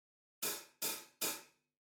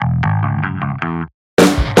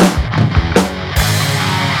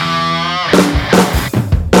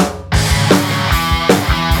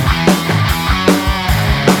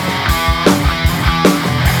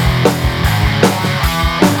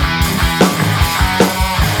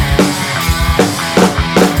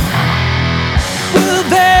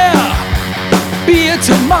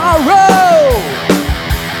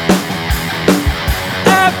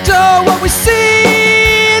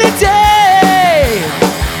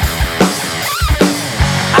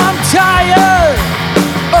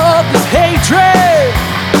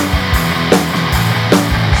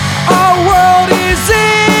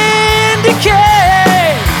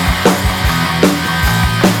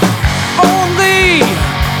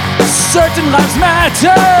certain lives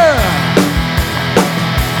matter,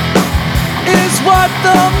 is what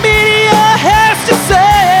the media has to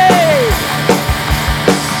say.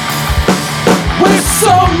 We're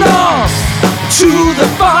so numb to the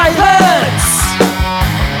violence,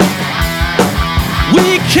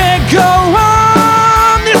 we can't go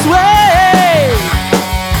on this way.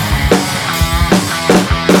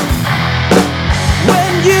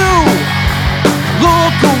 When you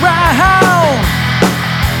look around,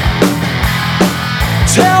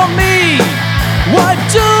 tell me, what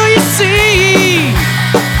do you see?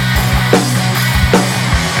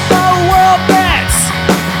 A world that's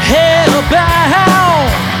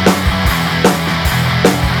hellbound,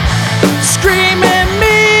 screaming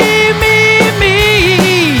me, me, me.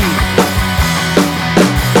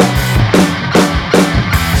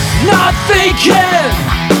 Not thinking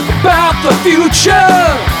about the future,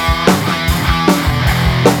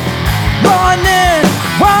 running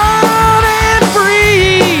wild and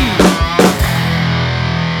free.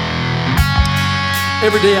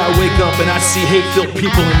 Every day I wake up and I see hate-filled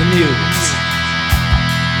people in the news,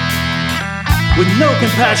 with no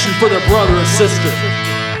compassion for their brother or sister.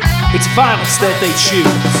 It's violence that they choose.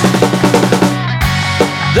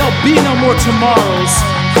 There'll be no more tomorrows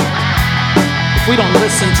if we don't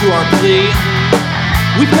listen to our plea.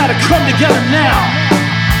 We've got to come together now.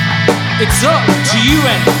 It's up to you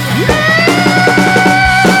and me.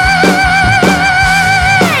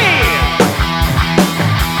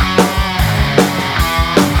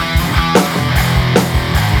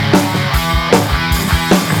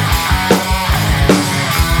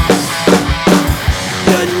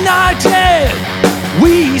 United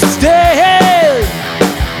we stand,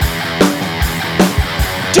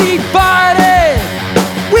 divided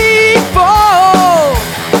we fall.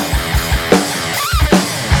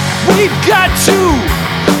 We've got to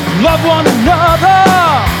love one another.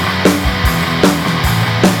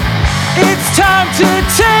 It's time to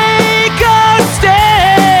take a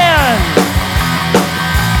stand.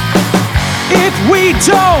 If we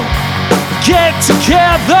don't get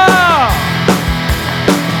together,